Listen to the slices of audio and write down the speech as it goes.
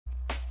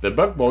The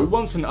bug boy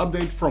wants an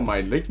update from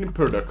my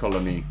ligniperda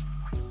colony.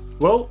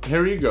 Well,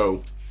 here you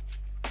go.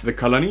 The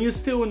colony is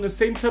still in the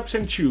same tubs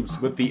and tubes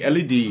with the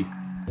LED.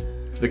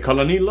 The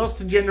colony lost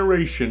a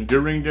generation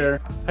during their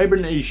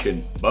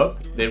hibernation,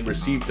 but they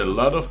received a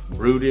lot of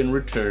brood in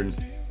return.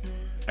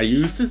 I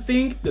used to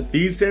think that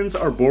these ants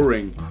are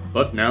boring,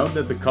 but now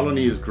that the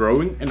colony is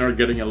growing and are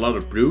getting a lot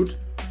of brood,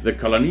 the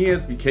colony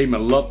has become a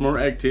lot more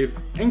active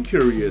and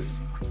curious.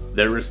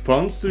 Their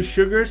response to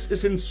sugars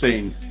is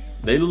insane.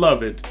 They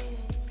love it.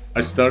 I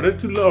started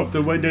to love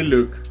the way they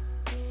look.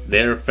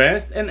 They are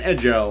fast and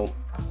agile.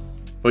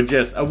 But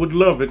yes, I would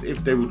love it if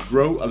they would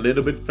grow a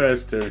little bit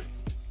faster.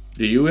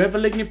 Do you have a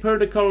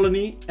ligniperda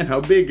colony and how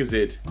big is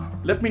it?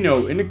 Let me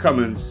know in the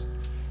comments.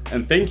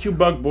 And thank you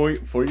Bug Boy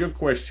for your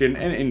question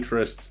and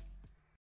interest.